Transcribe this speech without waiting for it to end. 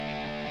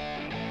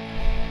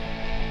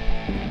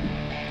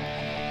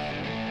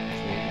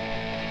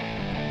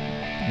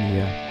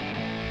opnieuw.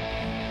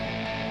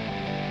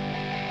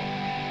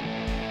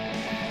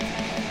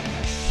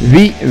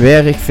 Wie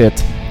werkt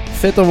fit?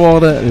 Fitter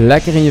worden,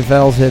 lekker in je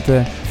vel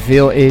zitten,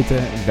 veel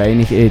eten,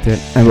 weinig eten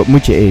en wat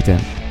moet je eten?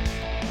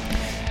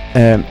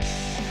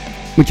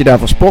 Moet je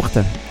daarvoor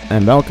sporten?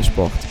 En welke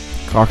sport?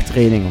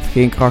 Krachttraining of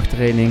geen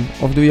krachttraining?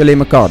 Of doe je alleen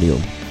maar cardio?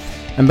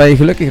 En ben je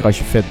gelukkiger als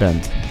je fit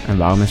bent? En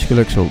waarom is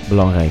geluk zo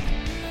belangrijk?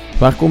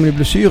 Waar komen de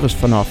blessures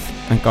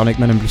vanaf? En kan ik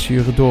met een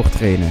blessure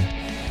doortrainen?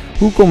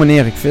 Hoe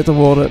combineer ik fitter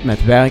worden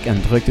met werk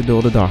en drukte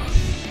door de dag?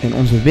 In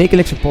onze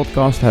wekelijkse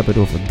podcast hebben we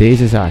het over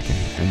deze zaken.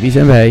 En wie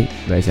zijn wij?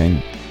 Wij zijn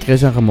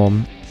Chris en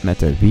Ramon met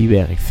de Wie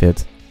Werkt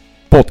Fit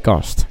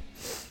podcast.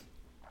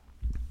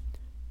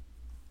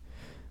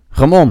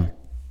 Ramon,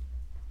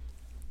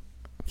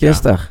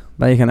 gisteren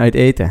ben je gaan uit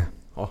eten.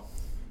 Oh,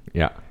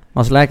 ja.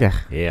 Was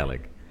lekker.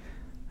 Heerlijk.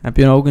 Heb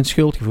je nou ook een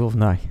schuldgevoel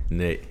vandaag?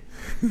 Nee.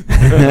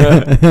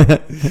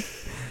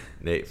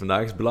 Nee,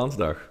 vandaag is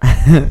balansdag.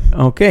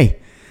 Oké.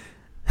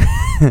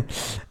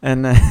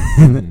 En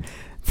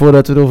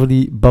voordat we het over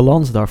die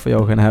balansdag voor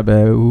jou gaan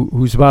hebben,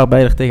 hoe zwaar ben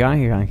je er tegenaan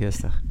gegaan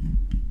gisteren?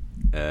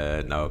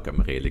 Nou, ik heb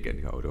me redelijk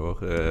ingehouden hoor.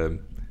 We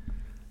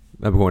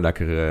hebben gewoon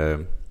lekker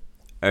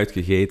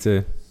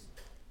uitgegeten.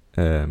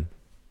 Met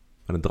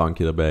een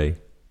drankje erbij.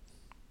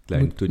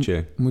 Klein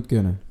toetje. Moet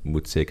kunnen.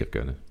 Moet zeker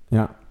kunnen.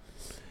 Ja.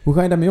 Hoe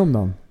ga je daarmee om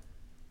dan?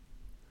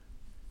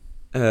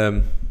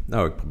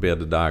 Nou, ik probeer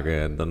de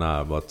dagen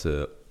daarna wat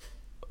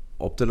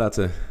op te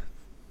letten.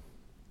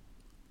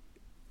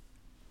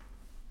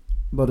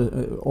 Wat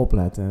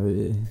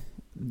opletten?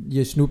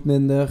 Je snoept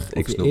minder, of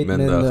Ik je snoep eet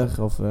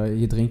minder. of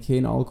je drinkt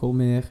geen alcohol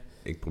meer.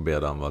 Ik probeer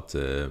dan wat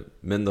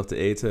minder te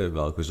eten,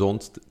 wel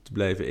gezond te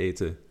blijven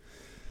eten.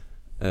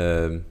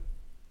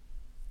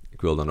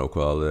 Ik wil dan ook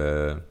wel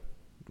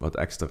wat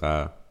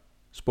extra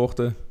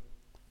sporten.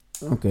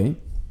 Oké.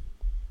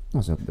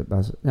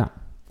 Ja.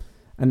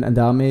 En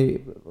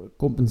daarmee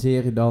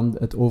compenseer je dan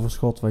het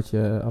overschot wat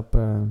je op...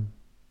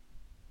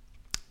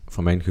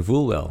 Voor mijn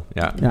gevoel wel,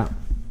 ja.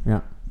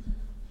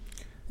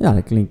 Ja,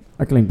 dat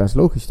klinkt best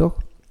logisch, toch?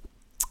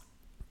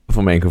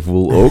 Voor mijn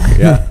gevoel ook,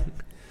 ja.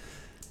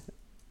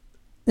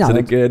 Ja, Zit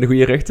ik in de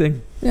goede richting?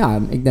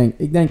 Ja,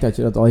 ik denk dat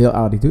je dat al heel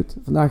aardig doet.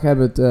 Vandaag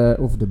hebben we het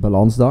over de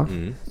balansdag.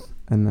 Mm.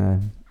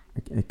 En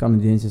ik kan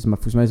het niet eens, maar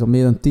volgens mij is het al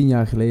meer dan 10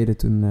 jaar geleden.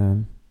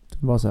 Toen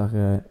was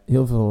er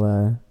heel veel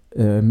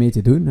mee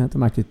te doen. Hè.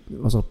 Toen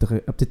was er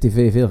op de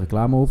tv veel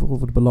reclame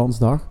over de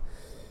balansdag.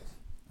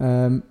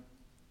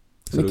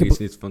 Is er ook iets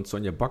niet van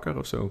Sonja Bakker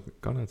of zo?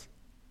 Kan het?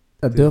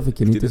 Dat durf ik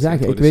je niet te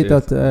zeggen. Ik weet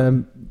dat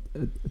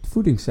het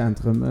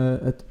voedingscentrum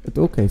het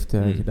ook heeft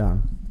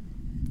gedaan.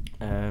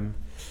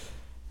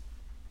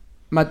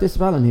 Maar het is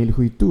wel een hele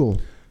goede tool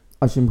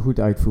als je hem goed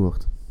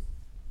uitvoert.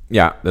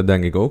 Ja, dat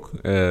denk ik ook.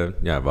 We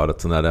hadden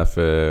het er net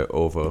even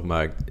over,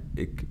 maar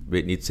ik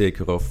weet niet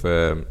zeker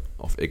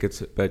of ik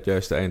het bij het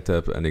juiste eind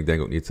heb. En ik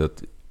denk ook niet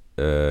dat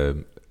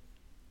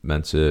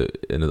mensen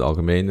in het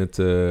algemeen het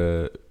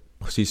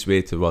precies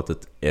weten wat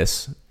het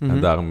is. Mm-hmm.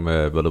 En daarom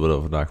willen we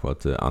er vandaag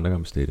wat aandacht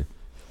aan besteden.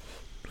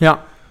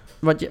 Ja,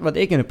 wat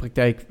ik in de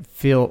praktijk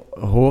veel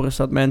hoor is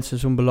dat mensen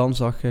zo'n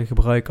balansdag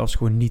gebruiken als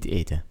gewoon niet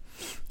eten.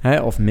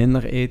 Of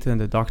minder eten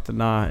de dag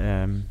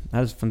daarna.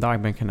 Dus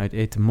vandaag ben ik gaan uit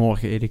eten.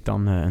 Morgen eet ik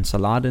dan een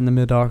salade in de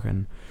middag.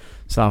 En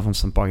 's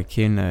avonds dan pak ik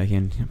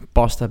geen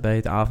pasta bij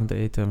het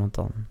avondeten. Want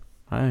dan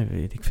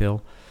weet ik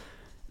veel.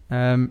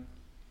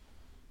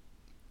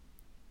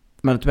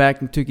 Maar het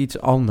werkt natuurlijk iets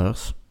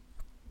anders.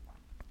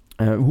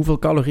 Hoeveel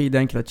calorieën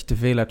denk je dat je te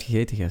veel hebt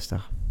gegeten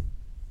gisteren?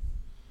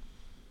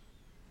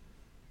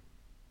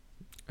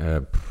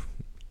 Ik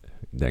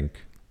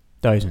denk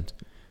 1000.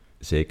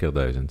 Zeker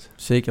 1000.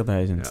 Zeker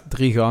 1000. Ja.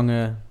 3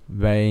 gangen,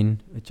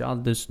 wijn, weet je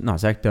wel, dus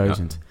zeg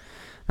 1000. Ja.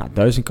 Nou,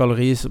 1000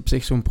 calorieën is op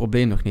zich zo'n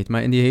probleem nog niet.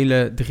 Maar in die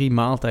hele 3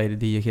 maaltijden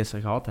die je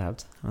gisteren gehad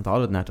hebt, want daar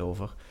hadden we het net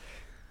over.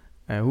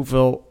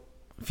 Hoeveel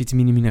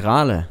vitamine,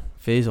 mineralen,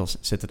 vezels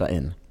zitten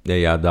daarin?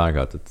 Ja, daar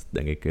gaat het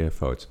denk ik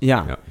fout.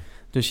 Ja,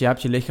 dus je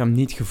hebt je lichaam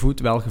niet gevoed,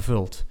 wel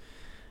gevuld.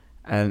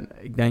 En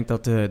ik denk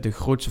dat de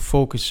grootste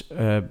focus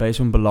bij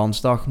zo'n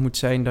balansdag moet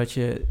zijn dat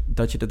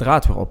je de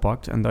draad weer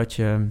oppakt en dat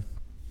je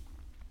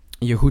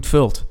goed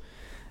vult.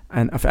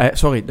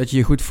 Dat je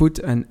je goed voedt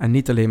en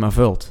niet alleen maar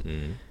vult.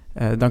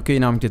 Mm. Dan kun je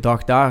namelijk de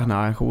dag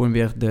daarna gewoon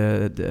weer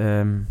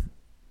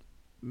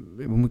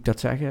hoe moet ik dat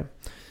zeggen?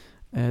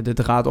 De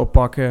draad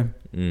oppakken.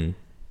 Mm.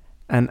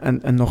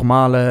 En een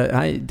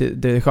normale,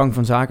 de gang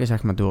van zaken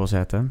zeg maar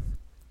doorzetten.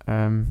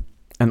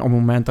 En op het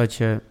moment dat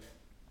je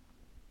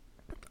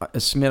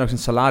 's middags een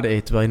salade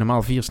eet, terwijl je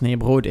normaal 4 snee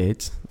brood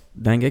eet,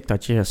 denk ik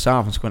dat je 's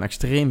avonds gewoon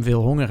extreem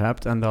veel honger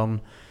hebt en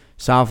dan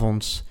 's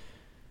avonds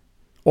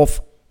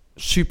of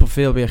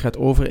superveel weer gaat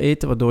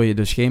overeten, waardoor je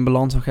dus geen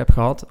balansdag hebt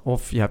gehad,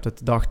 of je hebt het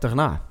de dag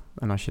daarna.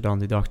 En als je dan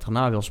die dag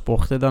daarna wil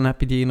sporten, dan heb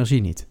je die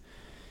energie niet.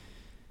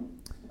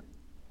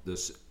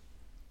 Dus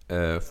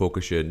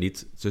focus je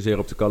niet zozeer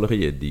op de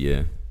calorieën die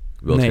je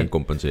wilt gaan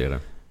compenseren?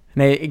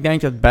 Nee, ik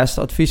denk dat het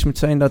beste advies moet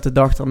zijn dat de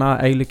dag daarna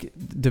eigenlijk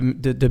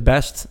de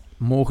best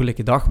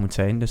mogelijke dag moet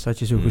zijn. Dus dat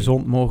je zo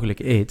gezond mogelijk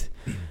eet.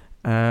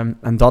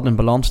 En dat een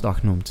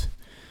balansdag noemt.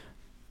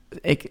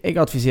 Ik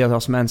adviseer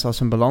als mensen als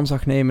ze een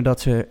balansdag nemen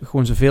dat ze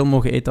gewoon zoveel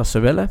mogen eten als ze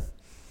willen.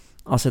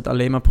 Als het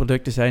alleen maar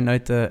producten zijn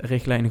uit de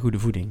richtlijnen goede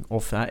voeding.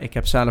 Of ik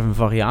heb zelf een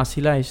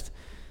variatielijst.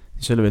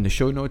 Die zullen we in de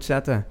show notes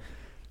zetten.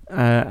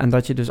 En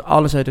dat je dus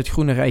alles uit het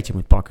groene rijtje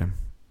moet pakken.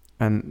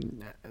 En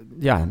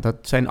dat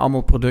zijn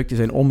allemaal producten,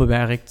 die zijn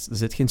onbewerkt. Er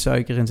zit geen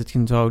suiker in, er zit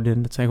geen zout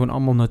in. Dat zijn gewoon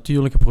allemaal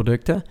natuurlijke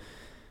producten.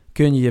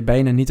 Kun je je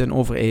bijna niet aan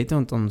overeten,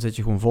 want dan zit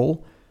je gewoon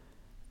vol.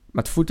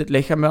 Maar het voedt het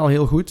lichaam wel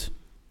heel goed.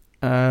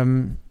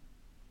 En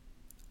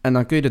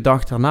dan kun je de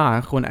dag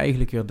daarna gewoon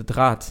eigenlijk weer de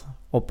draad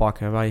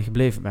oppakken waar je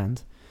gebleven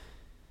bent.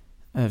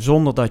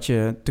 Zonder dat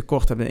je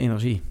tekort hebt aan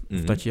energie.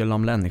 Of dat je je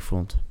lamlendig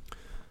voelt.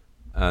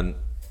 En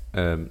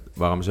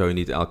waarom zou je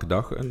niet elke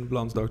dag een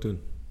balansdag doen?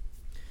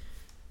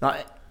 Nou,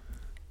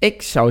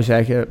 ik zou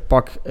zeggen,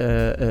 pak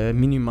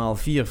minimaal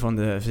 4 van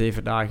de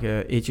 7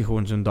 dagen eet je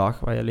gewoon zo'n dag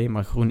waar je alleen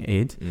maar groen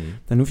eet.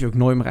 Dan hoef je ook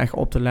nooit meer echt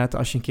op te letten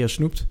als je een keer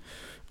snoept.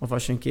 Of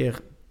als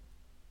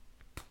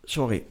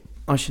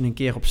je een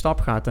keer op stap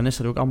gaat, dan is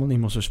dat ook allemaal niet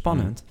meer zo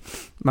spannend.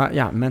 Maar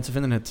ja, mensen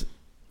vinden het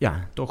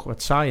toch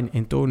wat saai en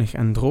eentonig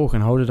en droog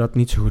en houden dat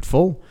niet zo goed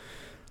vol.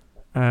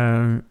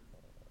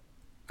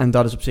 En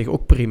dat is op zich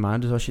ook prima.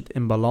 Dus als je het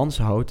in balans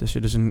houdt, als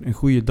je dus een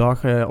goede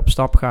dag op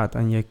stap gaat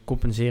en je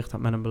compenseert dat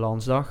met een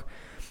balansdag,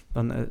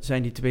 dan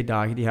zijn die 2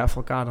 dagen, die heffen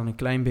elkaar dan een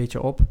klein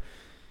beetje op.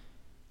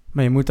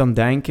 Maar je moet dan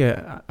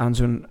denken aan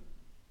zo'n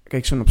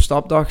op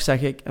stapdag,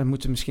 zeg ik, en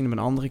moeten we misschien op een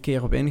andere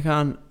keer op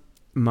ingaan,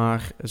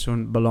 maar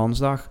zo'n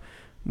balansdag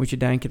moet je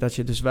denken dat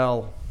je dus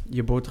wel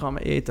je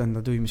boterhammen eet, en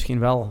dat doe je misschien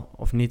wel,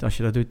 of niet als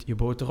je dat doet, je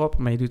boter op,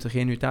 maar je doet er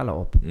geen Nutella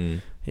op.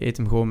 Je eet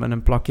hem gewoon met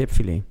een plak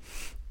kipfilet.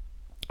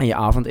 En je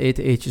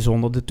avondeten eet je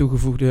zonder de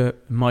toegevoegde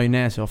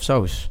mayonaise of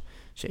saus.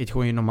 Dus je eet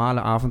gewoon je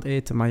normale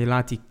avondeten, maar je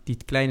laat die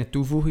kleine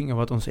toevoegingen,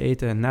 wat ons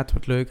eten net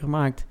wat leuker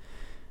maakt,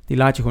 die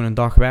laat je gewoon een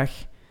dag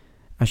weg.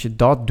 Als je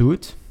dat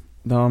doet,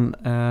 dan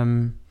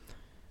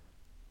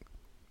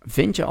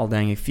vind je al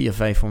denk ik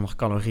 400-500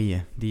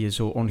 calorieën die je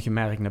zo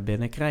ongemerkt naar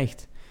binnen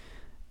krijgt.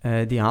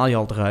 Die haal je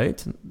al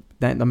eruit.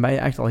 Dan ben je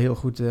echt al heel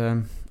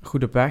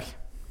goed op weg.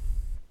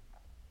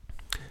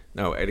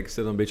 Nou, eigenlijk is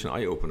dat een beetje een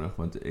eye-opener,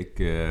 want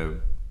ik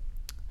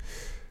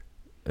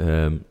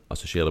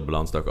associeer de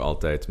balansdag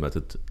altijd met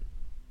het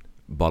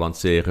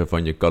balanceren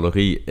van je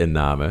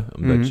calorie-inname,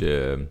 omdat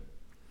je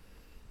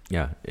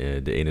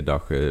de ene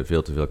dag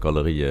veel te veel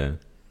calorieën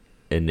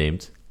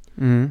inneemt.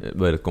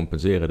 Wil je dat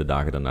compenseren de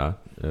dagen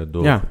daarna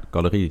door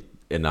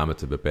calorie-inname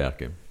te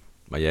beperken.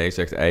 Maar jij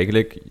zegt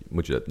eigenlijk,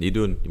 moet je dat niet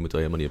doen. Je moet er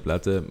helemaal niet op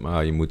letten.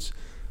 Maar je moet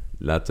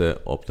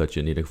letten op dat je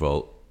in ieder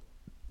geval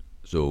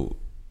zo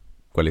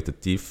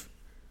kwalitatief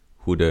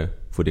goede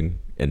voeding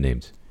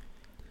inneemt.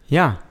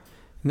 Ja,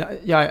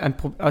 en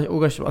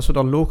ook als we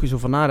dan logisch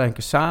over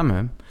nadenken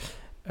samen.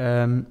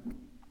 En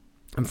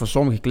voor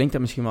sommigen klinkt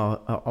dat misschien wel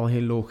al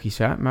heel logisch,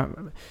 hè? Maar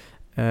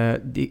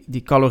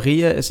die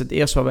calorieën is het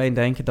eerste waar wij in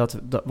denken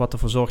wat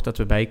ervoor zorgt dat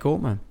we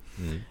bijkomen.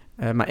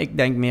 Maar ik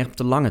denk meer op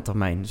de lange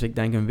termijn. Dus ik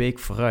denk een week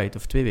vooruit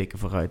of 2 weken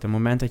vooruit. Op het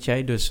moment dat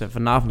jij dus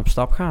vanavond op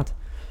stap gaat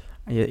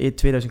en je eet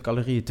 2000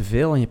 calorieën te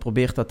veel en je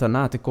probeert dat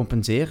daarna te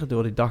compenseren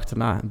door die dag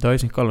daarna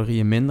 1000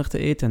 calorieën minder te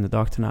eten en de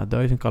dag daarna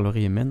 1000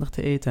 calorieën minder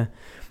te eten,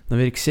 dan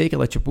weet ik zeker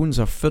dat je op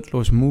woensdag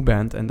futloos moe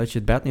bent en dat je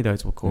het bed niet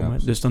uit wil komen.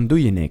 Ja, dus dan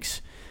doe je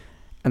niks.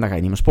 En dan ga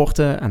je niet meer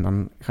sporten en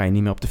dan ga je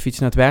niet meer op de fiets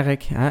naar het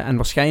werk. Hè? En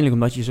waarschijnlijk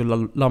omdat je je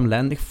zo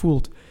lamlendig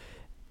voelt,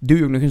 doe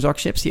je ook nog een zak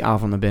chips die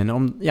avond naar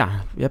binnen. Je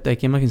hebt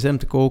eigenlijk helemaal geen zin om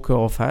te koken.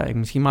 Of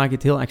misschien maak je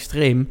het heel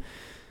extreem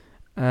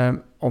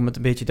om het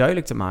een beetje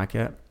duidelijk te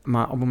maken.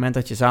 Maar op het moment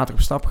dat je zaterdag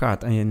op stap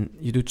gaat en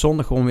je doet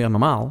zondag gewoon weer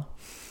normaal.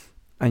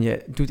 En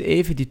je doet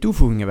even die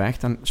toevoegingen weg,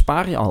 dan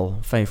spaar je al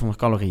 500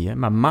 calorieën.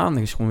 Maar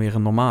maandag is gewoon weer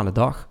een normale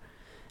dag.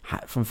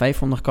 Van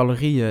 500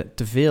 calorieën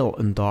te veel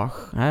een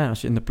dag,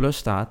 als je in de plus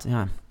staat,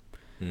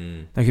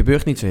 dan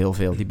gebeurt niet zo heel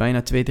veel. Die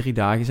bijna 2-3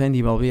 dagen zijn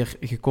die wel weer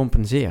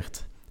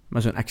gecompenseerd.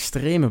 Maar zo'n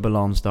extreme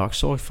balansdag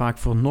zorgt vaak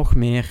voor nog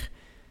meer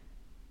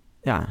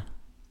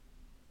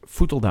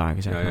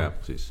voeteldagen, zeg maar. Ja,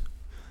 precies.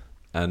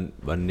 En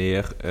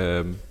wanneer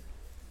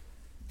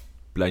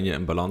plan je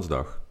een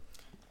balansdag?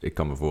 Ik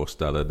kan me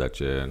voorstellen dat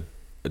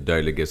het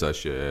duidelijk is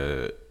als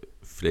je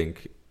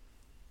flink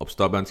op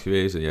stap bent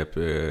geweest en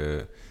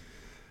je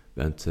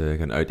bent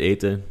gaan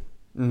uiteten.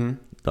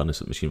 Dan is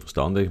het misschien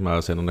verstandig, maar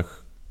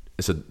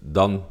is het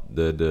dan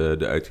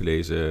de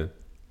uitgelezen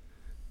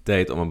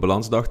tijd om een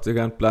balansdag te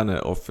gaan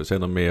plannen, of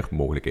zijn er meer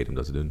mogelijkheden om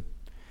dat te doen?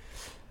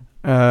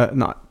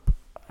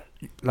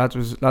 Laten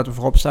we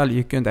vooropstellen,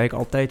 je kunt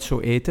eigenlijk altijd zo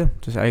eten.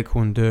 Het is eigenlijk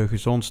gewoon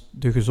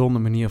de gezonde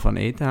manier van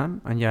eten.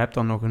 Hè? En je hebt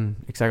dan nog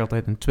ik zeg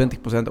altijd een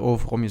 20%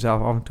 over om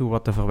jezelf af en toe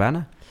wat te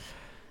verwennen.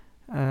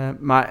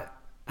 Maar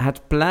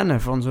het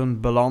plannen van zo'n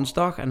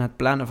balansdag en het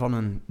plannen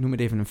van noem het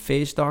even een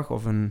feestdag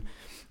of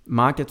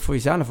maakt het voor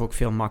jezelf ook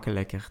veel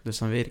makkelijker. Dus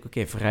dan weet ik,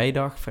 oké,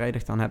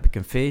 vrijdag dan heb ik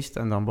een feest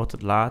en dan wordt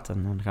het laat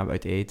en dan gaan we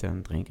uit eten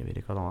en drinken, weet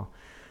ik wat al.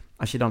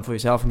 Als je dan voor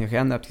jezelf in je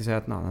agenda hebt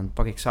gezet, dan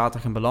pak ik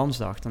zaterdag een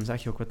balansdag, dan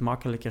zeg je ook wat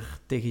makkelijker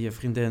tegen je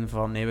vriendin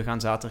van, nee, we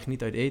gaan zaterdag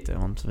niet uit eten,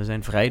 want we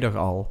zijn vrijdag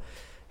al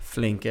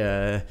flink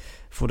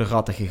voor de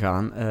ratten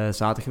gegaan.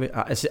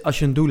 Als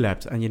je een doel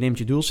hebt en je neemt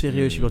je doel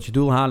serieus, je wilt je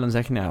doel halen, dan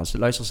zeg je, nou,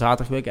 luister,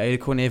 zaterdag wil ik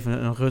eigenlijk gewoon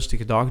even een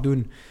rustige dag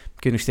doen.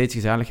 Kun je nog steeds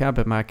gezellig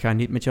hebben, maar ik ga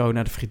niet met jou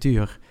naar de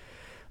frituur.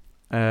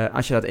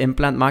 Als je dat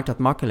inplant, maakt dat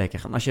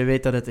makkelijker. En als je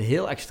weet dat het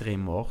heel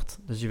extreem wordt,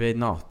 dus je weet,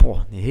 nou,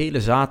 de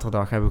hele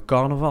zaterdag hebben we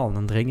carnaval,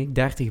 dan drink ik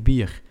 30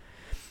 bier.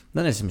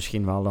 Dan is het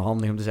misschien wel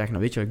handig om te zeggen,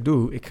 nou, weet je wat ik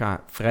doe? Ik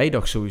ga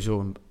vrijdag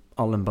sowieso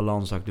al een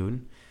balansdag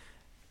doen,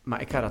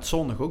 maar ik ga dat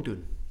zondag ook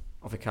doen.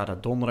 Of ik ga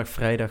dat donderdag,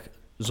 vrijdag,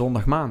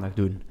 zondag, maandag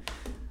doen.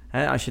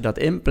 Als je dat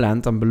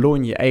inplant, dan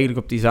beloon je eigenlijk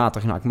op die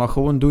zaterdag. Nou, ik mag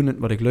gewoon doen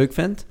wat ik leuk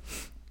vind.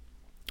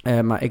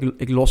 Maar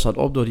ik los dat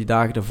op door die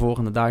dagen ervoor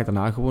en de dagen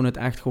daarna gewoon het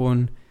echt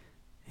gewoon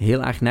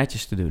heel erg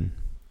netjes te doen.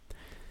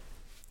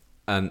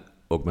 En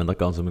ook minder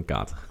kans op een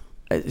kater.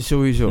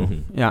 Sowieso,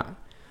 ja.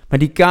 Maar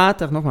die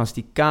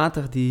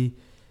kater,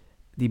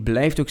 die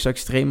blijft ook zo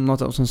extreem, omdat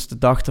we ons de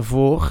dag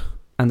ervoor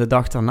en de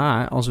dag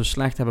daarna al zo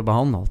slecht hebben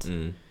behandeld.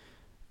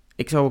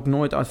 Ik zou ook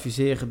nooit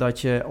adviseren dat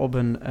je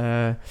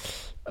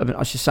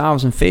als je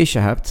s'avonds een feestje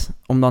hebt,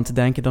 om dan te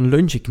denken, dan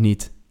lunch ik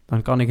niet.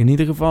 Dan kan ik in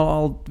ieder geval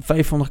al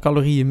 500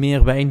 calorieën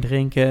meer wijn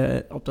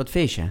drinken op dat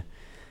feestje.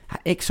 Ja,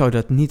 ik zou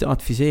dat niet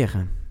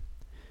adviseren.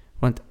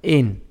 Want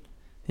 1,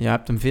 je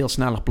hebt hem veel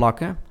sneller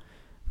plakken,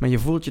 maar je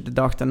voelt je de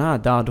dag daarna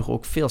daardoor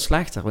ook veel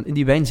slechter. Want in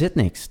die wijn zit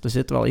niks. Er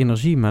zit wel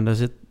energie, maar daar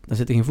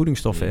zitten geen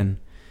voedingsstoffen in.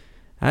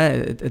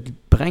 Het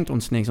brengt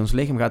ons niks. Ons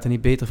lichaam gaat er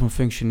niet beter van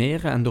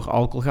functioneren. En door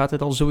alcohol gaat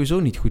het al sowieso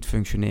niet goed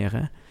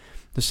functioneren.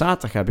 Dus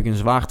zaterdag heb ik een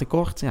zwaar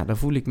tekort. Ja, dan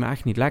voel ik me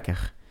echt niet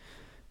lekker.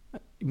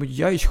 Je moet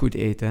juist goed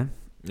eten.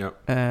 Ja.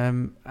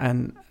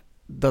 En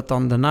dat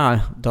dan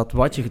daarna, dat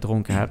wat je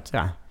gedronken hebt,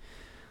 ja,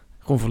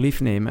 gewoon voor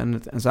lief nemen.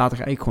 En zaterdag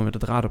eigenlijk gewoon weer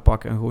de draden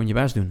pakken en gewoon je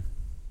best doen.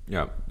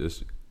 Ja,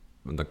 dus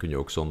dan kun je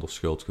ook zonder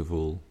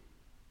schuldgevoel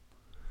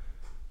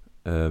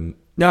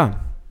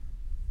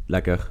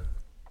lekker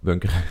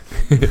bunkeren.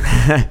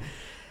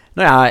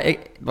 Nou ja,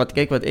 wat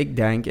ik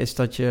denk is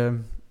dat je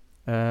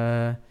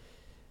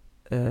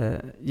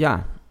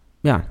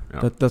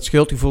dat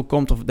schuldgevoel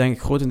komt er denk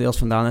ik grotendeels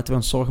vandaan dat we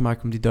ons zorgen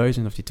maken om die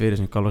 1000 of die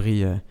 2000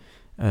 calorieën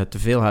te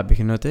veel hebben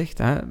genuttigd.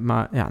 Hè?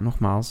 Maar ja,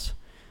 nogmaals,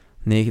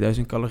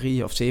 9000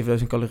 calorieën of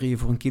 7000 calorieën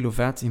voor een kilo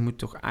vet. Je moet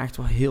toch echt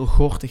wel heel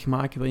gortig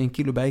maken, wil je een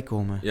kilo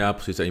bijkomen. Ja,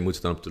 precies. En je moet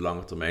het dan op de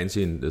lange termijn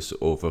zien. Dus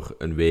over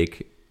een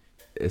week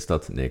is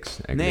dat niks.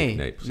 Nee,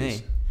 precies.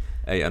 Nee.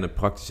 Hey, en een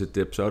praktische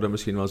tip zou er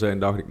misschien wel zijn,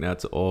 dacht ik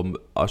net, om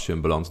als je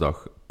een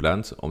balansdag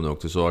plant, om dan ook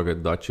te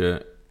zorgen dat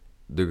je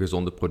de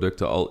gezonde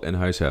producten al in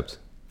huis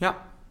hebt.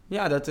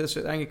 Ja, dat is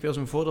eigenlijk weer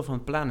zo'n voordeel van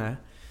het plannen.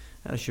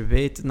 Als je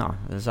weet, nou,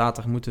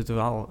 zaterdag moet het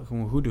wel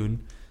gewoon goed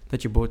doen,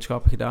 dat je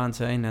boodschappen gedaan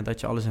zijn en dat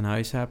je alles in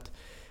huis hebt,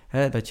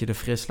 dat je de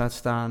fris laat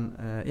staan.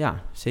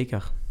 Ja,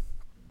 zeker.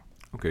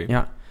 Oké.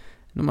 Ja,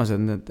 nogmaals,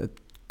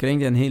 het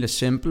klinkt een hele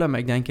simpele, maar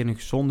ik denk in een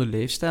gezonde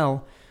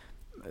leefstijl.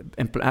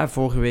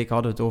 Vorige week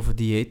hadden we het over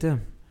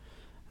diëten.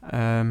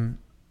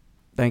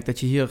 Ik denk dat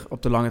je hier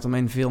op de lange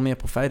termijn veel meer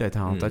profijt uit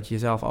haalt. Dat je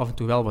jezelf af en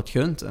toe wel wat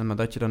gunt, maar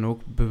dat je dan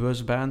ook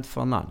bewust bent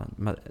van, nou,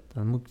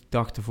 dan moet ik de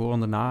dag ervoor en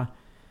daarna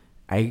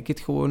eigenlijk het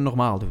gewoon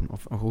normaal doen.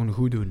 Of gewoon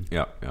goed doen.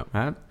 Ja.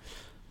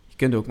 Je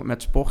kunt ook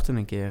met sporten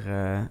een keer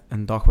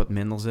een dag wat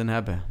minder zin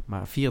hebben.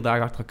 Maar 4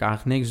 dagen achter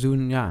elkaar niks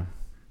doen, ja.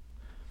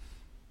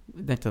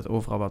 Ik denk dat het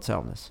overal wat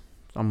hetzelfde is.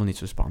 Het is allemaal niet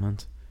zo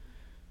spannend.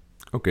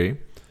 Oké.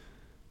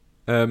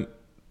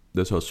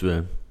 Dus als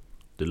we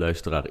de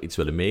luisteraar iets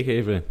willen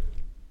meegeven...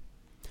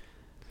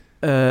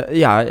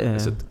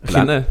 is het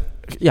plannen?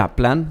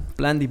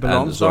 Plan die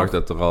balans. En zorg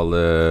dat er al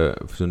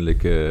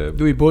fatsoenlijk...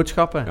 Doe je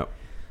boodschappen.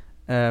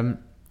 Ja.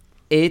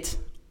 Eet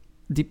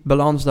die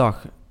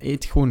balansdag.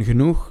 Eet gewoon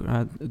genoeg.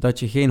 Dat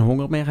je geen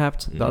honger meer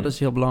hebt. Dat is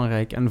heel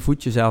belangrijk. En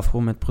voed jezelf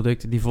gewoon met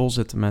producten die vol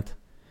zitten met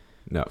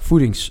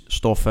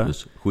voedingsstoffen.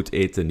 Dus goed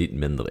eten, niet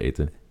minder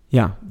eten.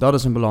 Ja, dat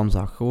is een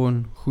balansdag.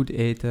 Gewoon goed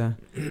eten.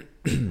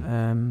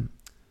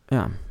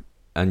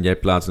 En jij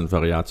plaatst een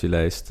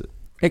variatielijst.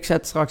 Ik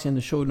zet straks in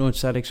de show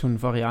notes zo'n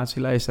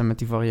variatielijst. En met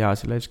die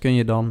variatielijst kun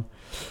je dan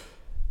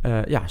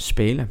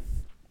spelen.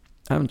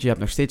 Want je hebt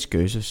nog steeds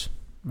keuzes.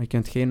 Maar je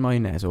kunt geen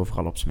mayonaise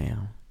overal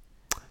opsmeren.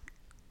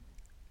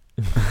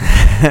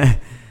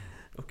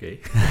 Oké.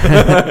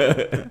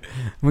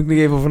 Moet ik nog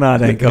even over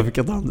nadenken of ik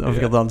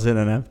er dan zin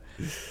in heb.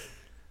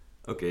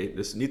 Oké,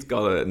 dus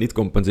niet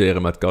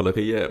compenseren met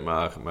calorieën,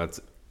 maar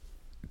met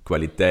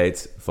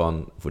kwaliteit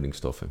van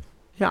voedingsstoffen.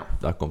 Ja.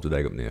 Daar komt het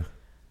eigenlijk op neer.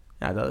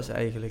 Ja, dat is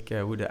eigenlijk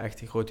hoe de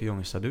echte grote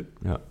jongens dat doen.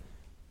 Ja.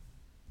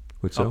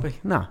 Goed zo.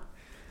 Grappig. Nou,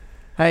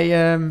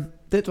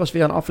 dit was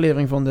weer een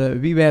aflevering van de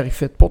Wie Werkt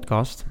Fit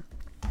podcast.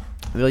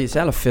 Wil je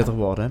zelf fitter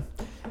worden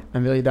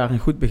en wil je daarin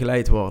goed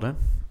begeleid worden,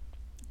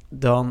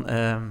 dan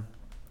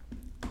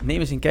neem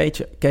eens een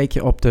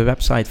kijkje op de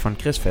website van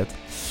ChrisFit.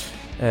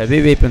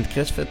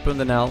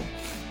 www.chrisfit.nl.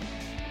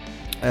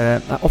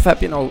 Of heb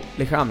je nou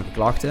lichamelijke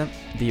klachten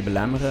die je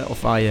belemmeren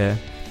of waar je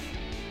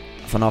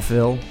vanaf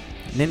wil,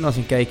 neem dan eens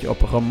een kijkje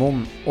op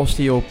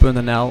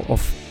ramonosteo.nl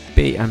of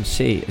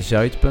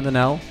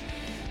pmczuid.nl.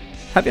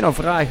 Heb je nou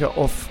vragen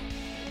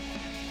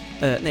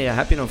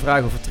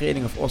over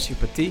training of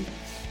osteopathie?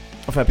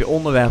 Of heb je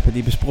onderwerpen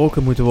die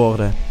besproken moeten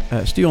worden?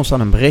 Stuur ons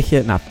dan een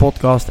berichtje naar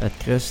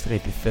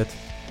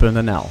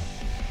podcast@chris-fit.nl.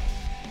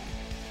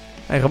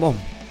 Hey Ramon,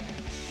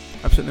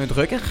 heb je het nu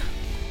drukker?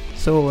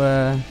 Zo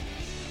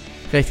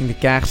richting de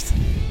kerst.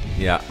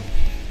 Ja.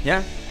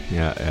 Ja?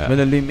 Ja.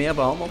 Willen jullie meer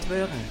behandeld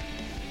worden?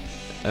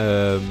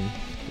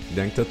 Ik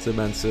denk dat de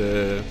mensen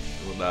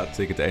inderdaad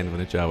tegen het einde van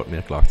het jaar wat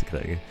meer klachten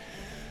krijgen.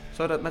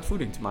 Zou dat met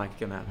voeding te maken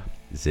kunnen hebben?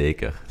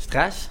 Zeker.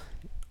 Stress?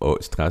 Oh,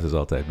 stress is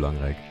altijd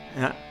belangrijk.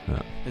 Ja.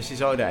 Dus die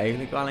zouden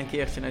eigenlijk wel een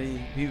keertje naar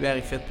die Wie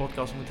Werkt Fit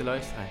podcast moeten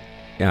luisteren.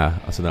 Ja,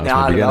 als we daar eens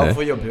mee beginnen. Ja, wel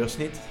voor je beurs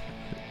niet.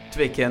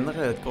 2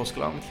 kinderen, het kost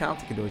klaar met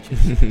gaten cadeautjes.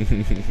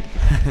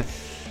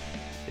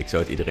 Ik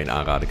zou het iedereen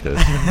aanraden,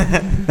 Chris.